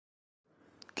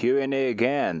Q&A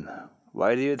again.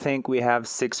 Why do you think we have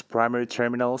 6 primary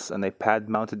terminals on a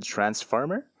pad-mounted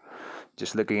transformer?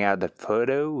 Just looking at the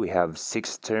photo, we have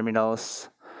 6 terminals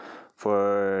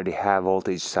for the high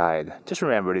voltage side. Just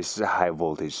remember, this is a high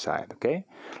voltage side, okay?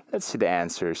 Let's see the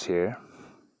answers here.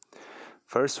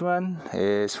 First one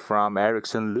is from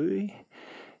Erickson Louis.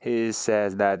 He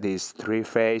says that these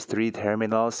 3-phase, 3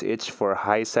 terminals, each for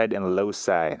high side and low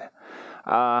side.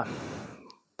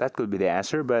 That could be the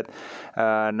answer, but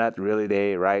not really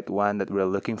the right one that we're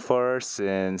looking for,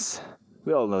 since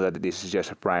we all know that this is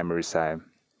just a primary side.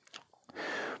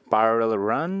 Parallel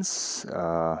runs,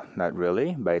 not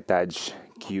really, by Taj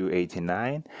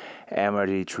Q89.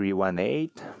 MRD 318,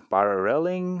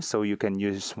 paralleling, so you can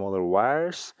use smaller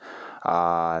wires.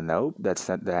 Nope, that's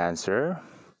not the answer.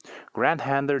 Grant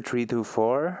Handler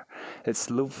 324,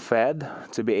 it's loop fed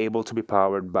to be able to be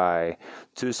powered by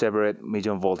 2 separate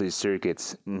medium voltage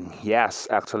circuits. Yes,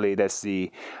 actually that's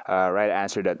the right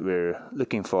answer that we're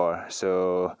looking for.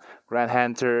 So Grant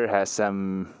Handler has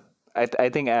some, I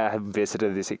think I have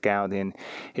visited this account, and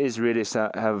he's really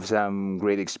have some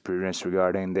great experience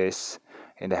regarding this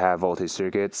in the high voltage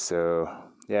circuits. So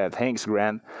yeah, thanks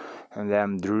Grant. And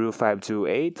then Drew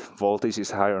 528, voltage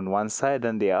is higher on one side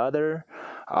than the other.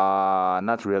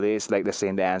 Not really, it's like the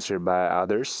same answer by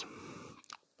others.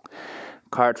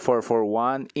 Cart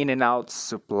 441, in and out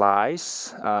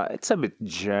supplies. It's a bit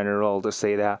general to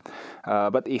say that,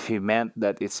 but if he meant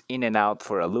that it's in and out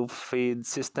for a loop feed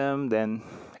system, then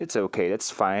it's okay,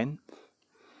 that's fine.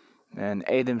 And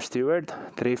Adam Stewart,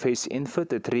 3-phase input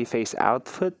to 3-phase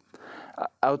output.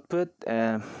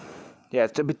 Yeah,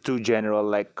 it's a bit too general,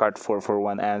 like Cart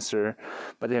 441 answer.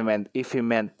 But if he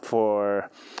meant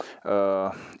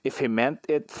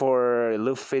it for a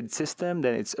loop feed system,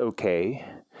 then it's okay.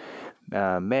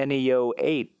 Manio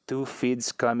 8, 2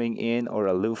 feeds coming in or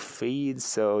a loop feed.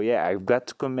 So yeah, I've got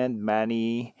to commend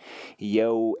Manio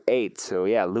 8. So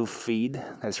yeah, loop feed,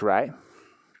 that's right.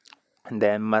 And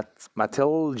then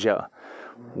Matilja,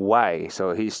 why?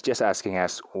 So he's just asking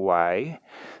us why.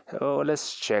 So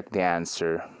let's check the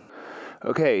answer.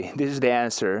 Okay, this is the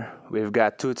answer. We've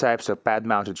got 2 types of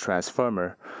pad-mounted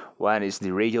transformer. One is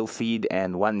the radial feed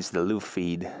and one is the loop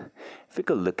feed. If we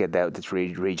could look at that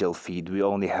radial feed, we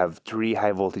only have 3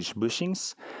 high voltage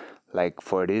bushings, like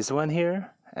for this one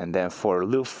here. And then for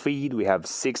loop feed, we have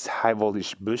 6 high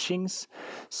voltage bushings.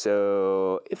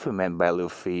 So if we meant by loop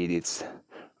feed, it's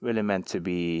really meant to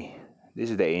be,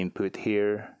 this is the input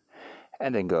here,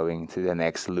 and then going to the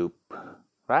next loop,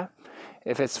 right?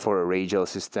 If it's for a radial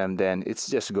system, then it's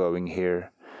just going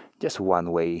here, just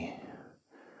one way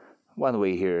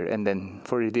here, and then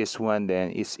for this one,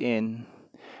 then it's in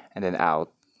and then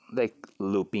out, like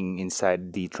looping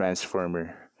inside the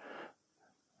transformer.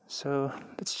 So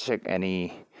let's check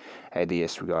any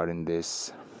ideas regarding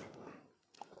this.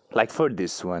 Like for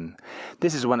this one,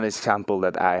 this is one example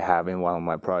that I have in one of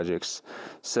my projects.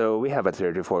 So we have a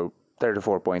 34.5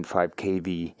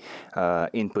 kV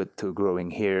input to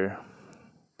growing here.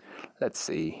 Let's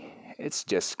see, it's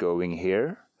just going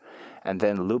here and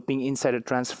then looping inside the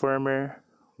transformer,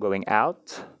 going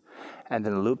out and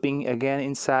then looping again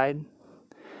inside,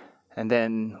 and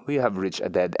then we have reached a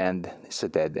dead end. It's a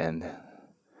dead end.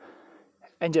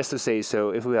 And just to say so,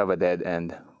 if we have a dead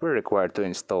end, we're required to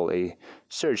install a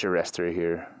surge arrestor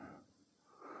here.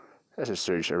 That's a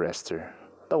surge arrestor.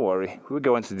 Don't worry, we're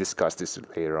going to discuss this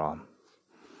later on.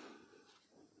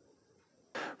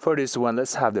 For this one,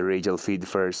 let's have the radial feed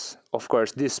first. Of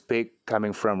course, this pic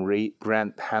coming from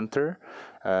Grant Hunter.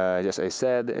 Just I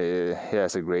said, he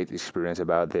has a great experience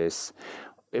about this.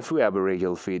 If we have a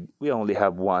radial feed, we only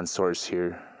have one source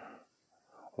here.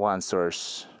 One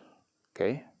source,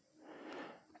 okay?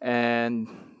 And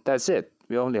that's it.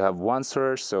 We only have one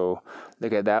source, so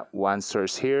look at that, one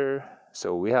source here.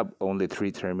 So we have only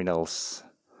 3 terminals.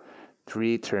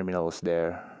 3 terminals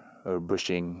there, or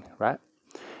bushing, right?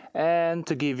 And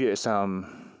to give you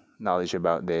some knowledge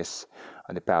about this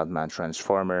on the pad-mounted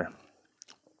transformer,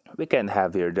 we can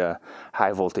have here the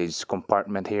high voltage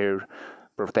compartment here,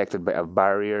 protected by a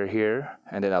barrier here,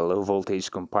 and then a low voltage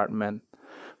compartment.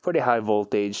 For the high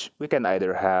voltage, we can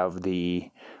either have the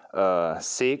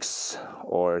 6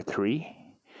 or 3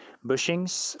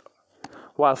 bushings,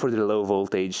 while for the low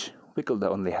voltage, we could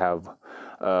only have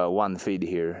 1 feed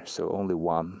here, so only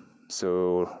 1.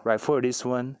 So right for this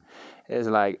one, it's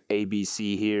like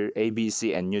ABC here,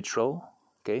 ABC and neutral,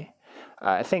 okay?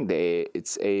 I think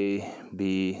it's A,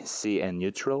 B, C, and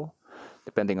neutral,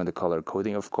 depending on the color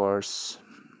coding, of course.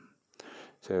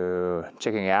 So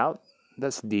checking out,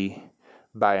 that's the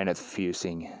bayonet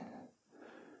fusing.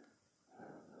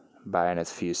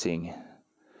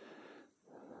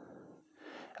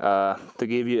 To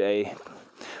give you a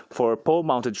for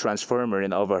pole-mounted transformer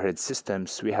in overhead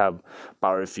systems, we have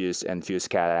power fuse and fuse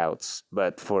cutouts.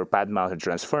 But for pad-mounted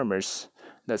transformers,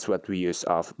 that's what we use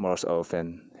most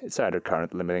often. It's either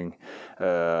current limiting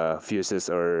fuses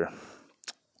or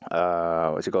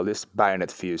what you call this,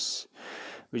 bayonet fuse.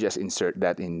 We just insert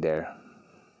that in there.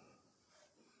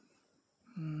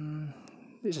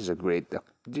 This is a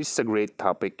great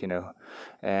topic,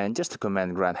 And just to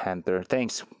comment, Grant Hunter,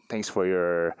 thanks for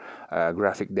your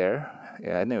graphic there.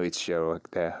 Yeah, I know it's show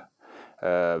like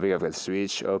that. We have a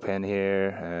switch open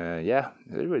here. Yeah,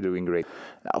 we're doing great.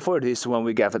 Now for this one,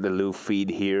 we got the loop feed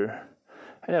here.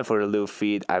 And then for the loop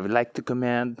feed, I would like to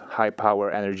commend High Power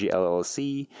Energy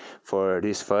LLC for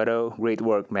this photo. Great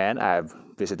work, man. I've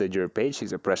visited your page.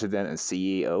 He's the president and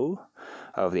CEO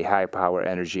of the High Power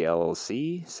Energy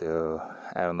LLC. So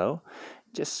I don't know,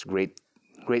 just great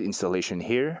installation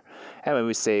here. And when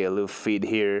we say a loop feed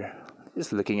here,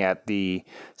 just looking at the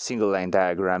single line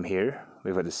diagram here,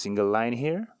 we've got a single line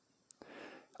here.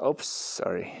 Oops,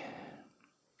 sorry.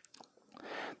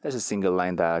 There's a single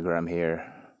line diagram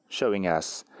here showing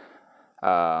us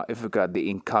if we've got the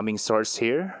incoming source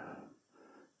here.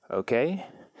 Okay.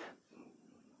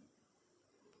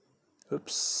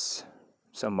 Oops,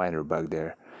 some minor bug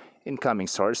there. Incoming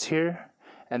source here,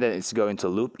 and then it's going to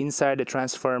loop inside the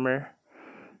transformer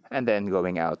and then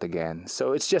going out again.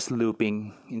 So it's just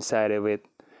looping inside of it,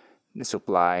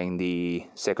 supplying the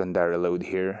secondary load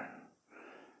here.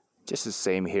 Just the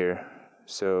same here.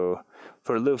 So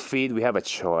for loop feed, we have a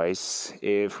choice.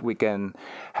 If we can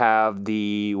have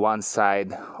the one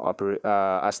side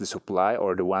as the supply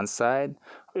or the one side,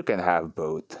 we can have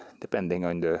both depending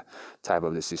on the type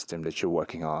of the system that you're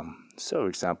working on. So for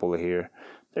example here,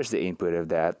 there's the input of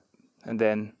that, and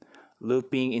then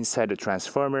looping inside the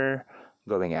transformer,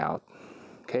 going out.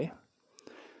 Okay,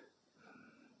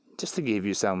 just to give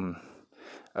you some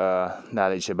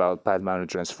knowledge about pad mounted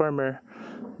transformer,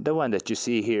 the one that you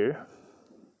see here,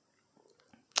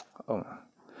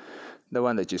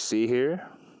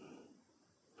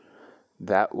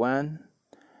 that one,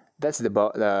 that's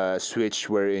the switch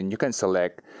wherein you can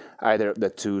select either of the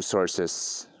two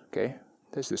sources. Okay,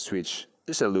 there's the switch.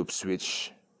 There's a loop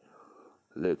switch.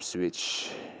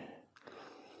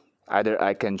 Either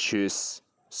I can choose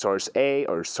source A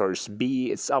or source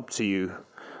B. It's up to you.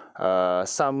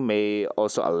 Some may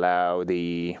also allow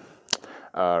the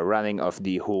running of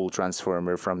the whole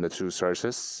transformer from the two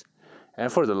sources.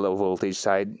 And for the low voltage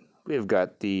side, we've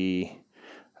got the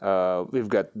what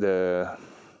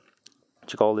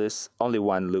you call this, only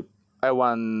one loop,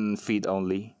 one feed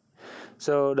only.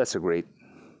 So that's a great.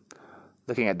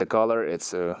 Looking at the color,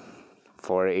 it's a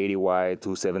 480Y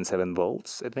 277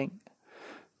 volts, I think.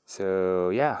 So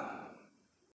yeah.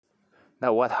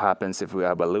 Now what happens if we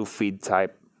have a low feed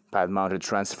type pad mounted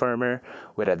transformer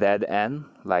with a dead end,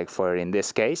 like for in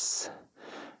this case?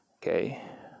 Okay,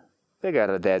 we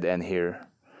got a dead end here.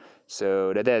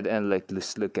 So the dead end, like,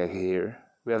 let's look at here.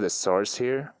 We have the source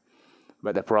here,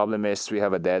 but the problem is we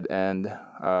have a dead end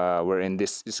wherein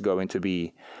this is going to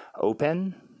be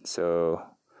open. So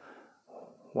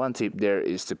one tip there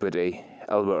is to put a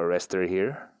elbow arrestor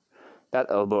here. That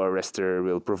elbow arrestor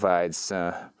will provide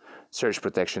surge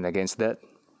protection against that.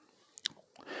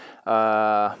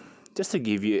 Just to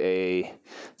give you a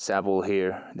sample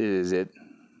here, this is it.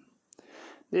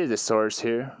 This is the source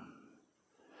here,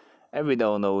 and we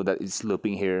don't know that it's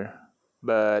looping here,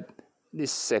 but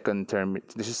this second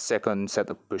set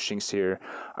of bushings here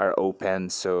are open.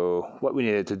 So what we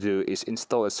needed to do is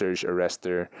install a surge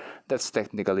arrestor that's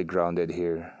technically grounded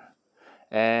here.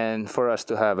 And for us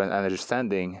to have an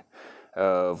understanding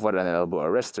of what an elbow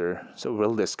arrestor, so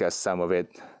we'll discuss some of it.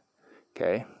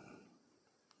 Okay.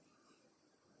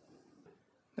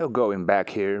 Now going back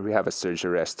here, we have a surge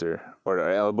arrestor or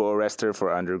an elbow arrestor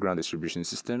for underground distribution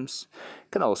systems.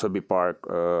 Can also be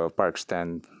park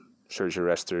stand surge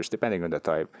arrestors depending on the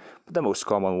type, but the most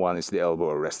common one is the elbow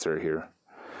arrestor here.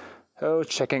 So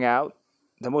checking out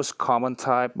the most common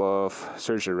type of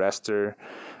surge arrestor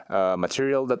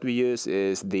material that we use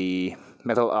is the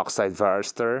metal oxide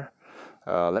varistor.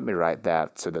 Let me write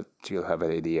that so that you'll have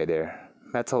an idea there.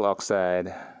 Metal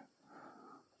oxide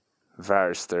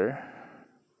varistor.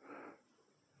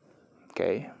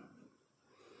 Okay,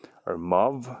 or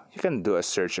MOV. You can do a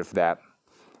search of that.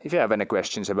 If you have any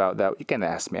questions about that, you can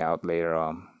ask me out later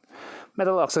on.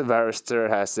 Metal oxide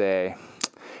varistor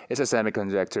it's a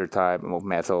semiconductor type of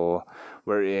metal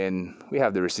wherein we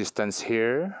have the resistance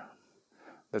here.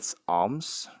 That's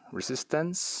ohms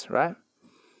resistance, right?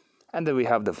 And then we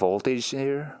have the voltage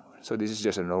here. So this is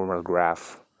just a normal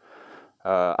graph.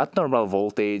 At normal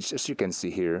voltage, as you can see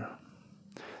here,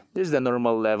 This is the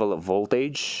normal level of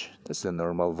voltage. That's the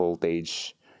normal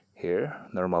voltage here,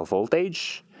 normal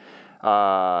voltage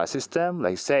system.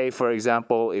 Like say, for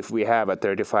example, if we have a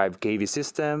 35 kV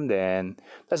system, then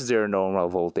that's their normal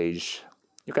voltage.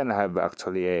 You can have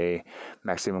actually a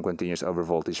maximum continuous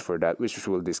overvoltage for that, which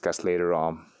we'll discuss later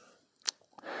on.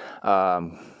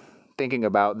 Thinking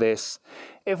about this,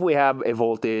 if we have a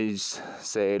voltage,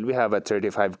 say we have a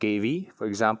 35 kV, for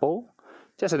example,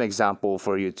 just an example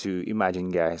for you to imagine,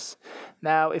 guys.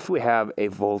 Now, if we have a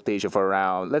voltage of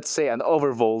around, let's say an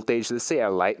over voltage, let's say a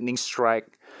lightning struck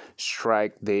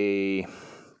the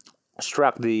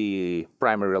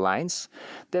primary lines,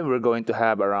 then we're going to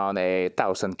have around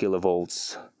 1,000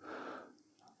 kilovolts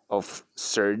of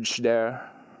surge there.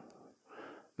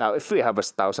 Now, if we have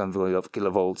 1,000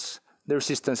 kilovolts, the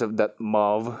resistance of that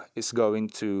MOV is going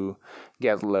to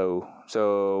get low.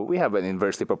 So we have an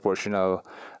inversely proportional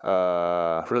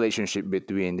relationship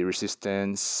between the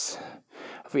resistance.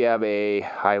 If we have a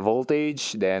high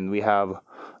voltage, then we have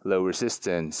low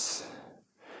resistance.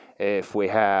 If we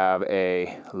have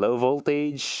a low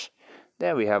voltage,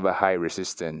 then we have a high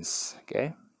resistance.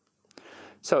 Okay.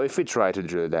 So if we try to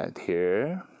draw that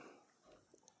here,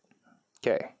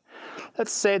 okay.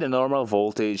 Let's say the normal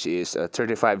voltage is a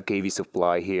 35 kV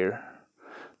supply here.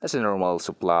 That's a normal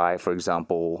supply, for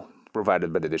example,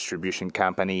 provided by the distribution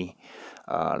company.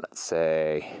 Let's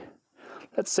say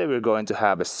we're going to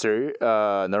have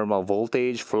a normal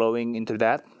voltage flowing into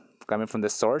that, coming from the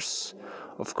source,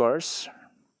 of course.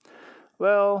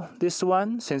 Well, this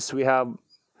one, since we have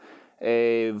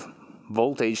a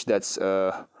voltage that's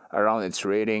around its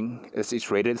rating, as it's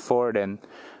rated for, then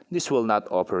this will not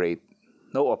operate.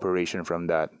 No operation from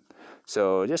that.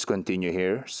 So just continue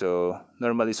here. So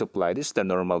normally supply, this is the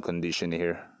normal condition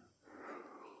here.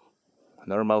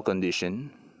 Normal condition.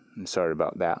 I'm sorry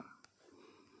about that.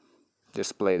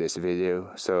 Just play this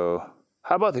video. So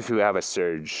how about if you have a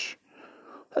surge?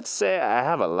 Let's say I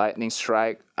have a lightning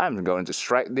strike. I'm going to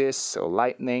strike this. So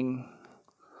lightning.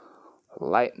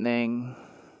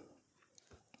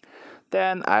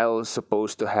 Then I'll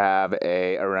supposed to have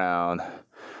around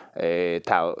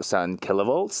 1,000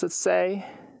 kilovolts, let's say.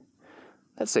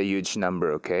 That's a huge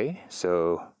number, okay?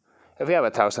 So if we have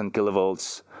 1,000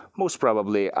 kilovolts, most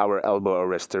probably our elbow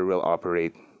arrestor will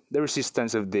operate. The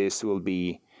resistance of this will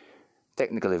be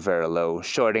technically very low,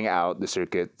 shorting out the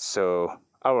circuit. So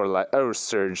our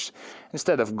surge,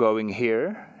 instead of going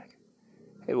here,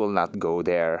 it will not go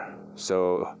there.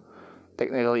 So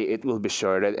technically it will be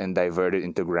shorted and diverted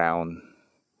into ground.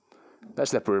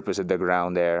 That's the purpose of the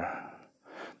ground there.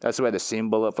 That's why the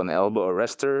symbol of an elbow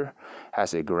arrestor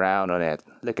has a ground on it.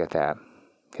 Look at that.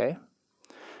 Okay?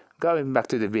 Going back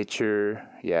to the picture,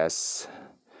 yes.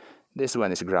 This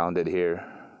one is grounded here.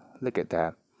 Look at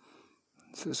that.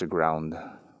 This is a grounded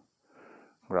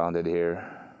here.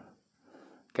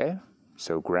 Okay?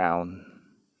 So ground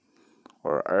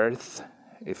or earth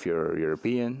if you're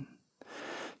European.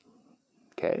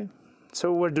 Okay?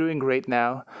 So we're doing great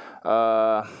now.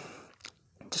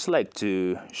 Just like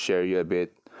to share you a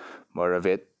bit more of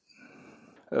it.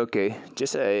 Okay,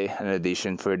 just an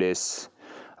addition for this.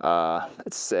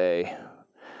 Let's say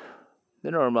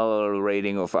the normal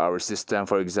rating of our system,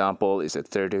 for example, is a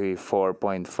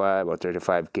 34.5 or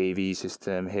 35 kV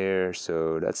system here.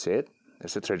 So that's it.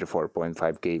 There's a 34.5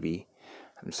 kV.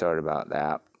 I'm sorry about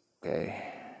that. Okay.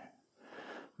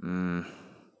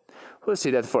 We'll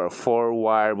see that for a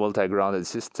 4-wire multi-grounded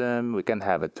system, we can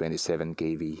have a 27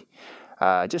 kV.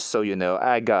 Just so you know,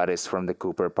 I got this from the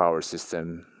Cooper Power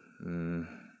System.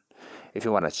 If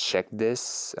you want to check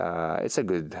this, it's a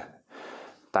good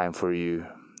time for you.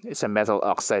 It's a metal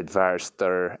oxide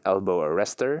varistor elbow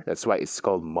arrestor. That's why it's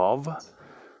called MOV.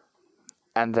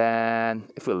 And then,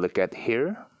 if we look at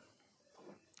here,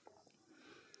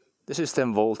 the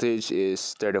system voltage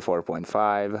is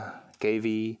 34.5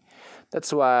 kV.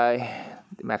 That's why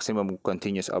the maximum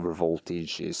continuous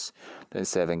overvoltage is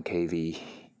 27 kV.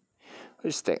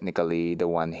 Which is technically the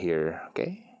one here,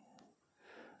 okay?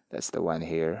 That's the one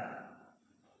here.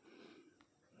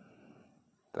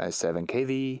 27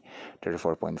 kV,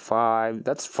 34.5.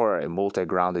 That's for a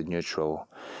multi-grounded neutral.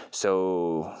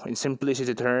 So, in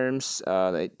simplicity terms,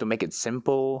 to make it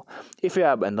simple, if you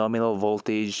have a nominal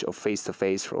voltage of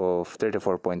face-to-face of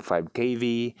 34.5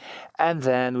 kV, and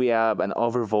then we have an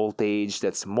overvoltage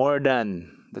that's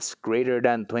greater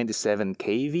than 27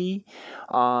 kV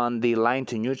on the line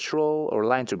to neutral or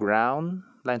line to ground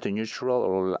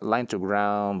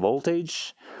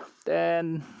voltage,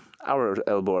 then our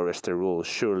elbow arrestor will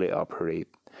surely operate.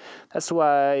 That's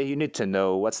why you need to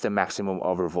know what's the maximum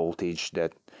overvoltage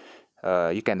that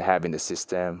you can have in the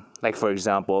system. Like for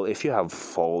example, if you have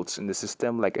faults in the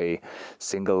system, like a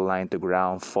single line to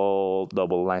ground fault,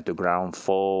 double line to ground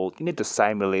fault, you need to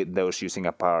simulate those using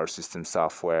a power system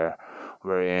software,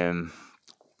 wherein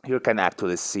you can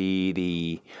actually see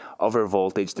the over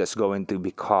voltage that's going to be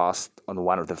caused on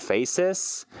one of the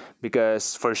phases,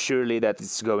 because for surely that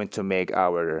is going to make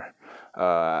our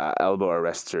elbow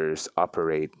arresters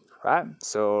operate, right?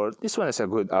 So this one is a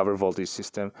good over voltage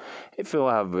system. If you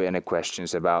have any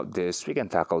questions about this, we can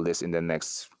tackle this in the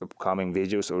next upcoming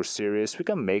videos or series. We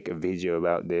can make a video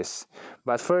about this,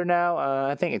 but for now,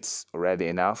 I think it's already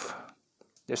enough,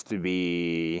 just to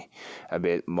be a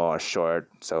bit more short.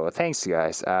 So thanks,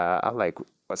 guys. I like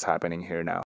what's happening here now.